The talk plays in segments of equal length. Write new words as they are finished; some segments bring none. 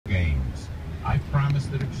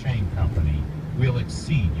promise that at Shane Company, we'll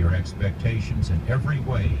exceed your expectations in every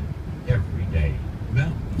way, every day.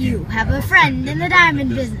 Now, you have a friend in the diamond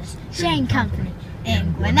business, Shane Company,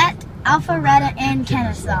 in Gwinnett, Alpharetta, and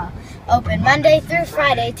Kennesaw. Open Monday through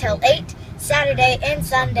Friday till 8, Saturday and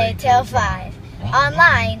Sunday till 5.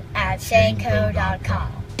 Online at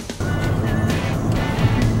shaneco.com.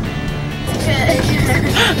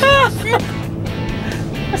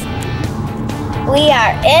 We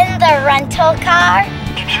are in the rental car.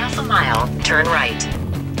 In half a mile, turn right.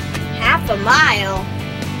 Half a mile?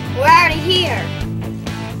 We're already here.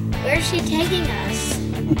 Where's she taking us?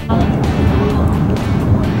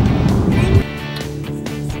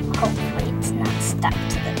 Hopefully it's not stuck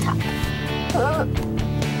to the top.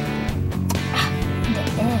 It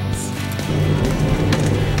is.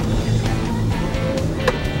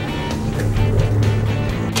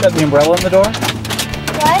 Shut the umbrella in the door?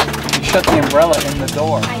 What? You shut the umbrella in the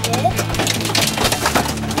door. I did?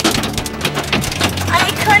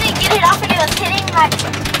 I couldn't get it off and it was hitting my...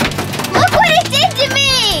 Look what it did to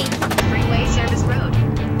me! Freeway Service Road.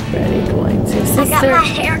 Ready, going to sister. I got my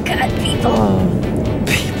hair cut, people. Oh.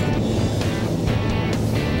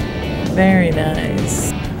 Very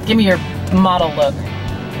nice. Give me your model look.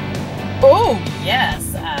 Oh,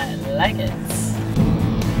 yes, I like it.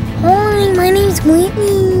 Hi, my name's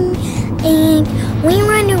Whitney, and we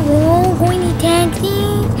run the roll going to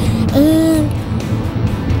taxi, and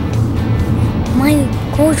my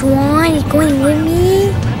coach Juan is going with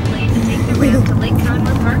me. Take the ramp to Lake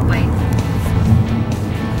Conroe Parkway.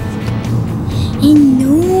 And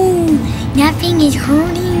no, nothing is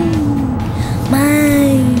hurting.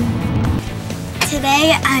 Mine.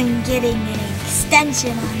 Today I'm getting an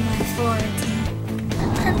extension on my forehead.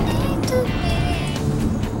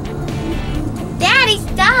 Daddy,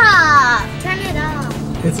 stop! Turn it off.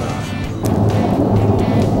 It's off.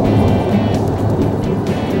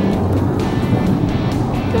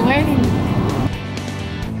 Good morning.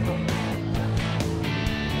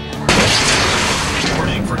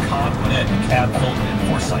 Warning for Gwinnett, Cab, Fulton, and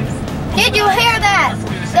Forsyth. Did you hear that?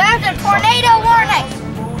 There's a tornado warning.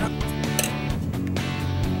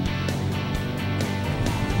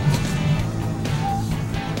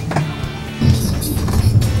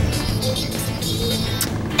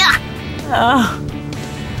 Oh.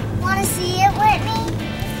 Want to see it, Whitney?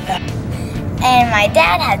 And my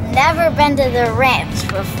dad had never been to the ranch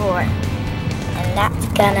before. And that's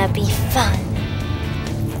gonna be fun.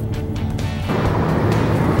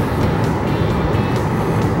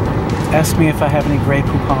 Ask me if I have any Grey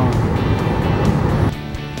Poupon.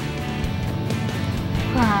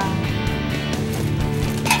 Wow.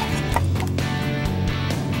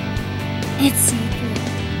 It's so good.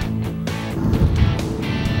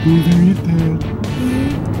 Oh, there it is.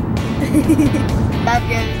 That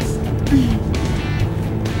goes.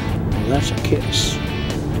 That's a kiss.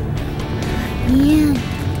 Yeah,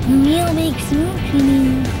 real big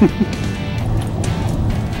smoochie.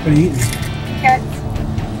 What are you eating? Carrots.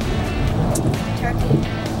 Turkey.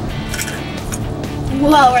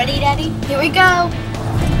 Whoa, ready, Daddy? Here we go.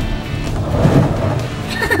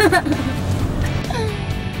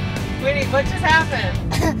 Whitney, what just happened?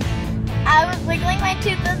 I was wiggling my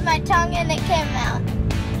tooth with my tongue and it came out.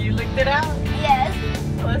 You licked it out? Yes.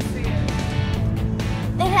 Let's see it.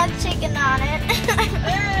 It had chicken on it.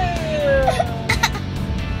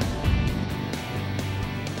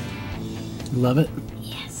 Love it?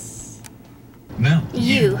 Yes. Now,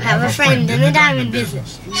 You have a friend in the diamond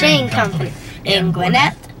business, Shane Company, in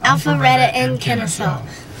Gwinnett, Alpharetta, and Kennesaw.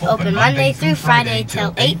 Open Monday through Friday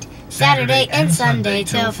till 8, Saturday and Sunday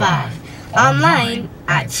till 5. Online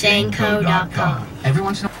at shaneco.com. Every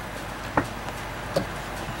once in a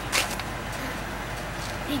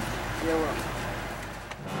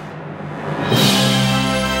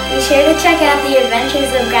Be sure to check out the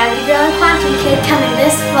Adventures of Gravity Girl and Quantum Kid coming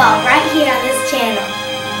this fall right here on this channel.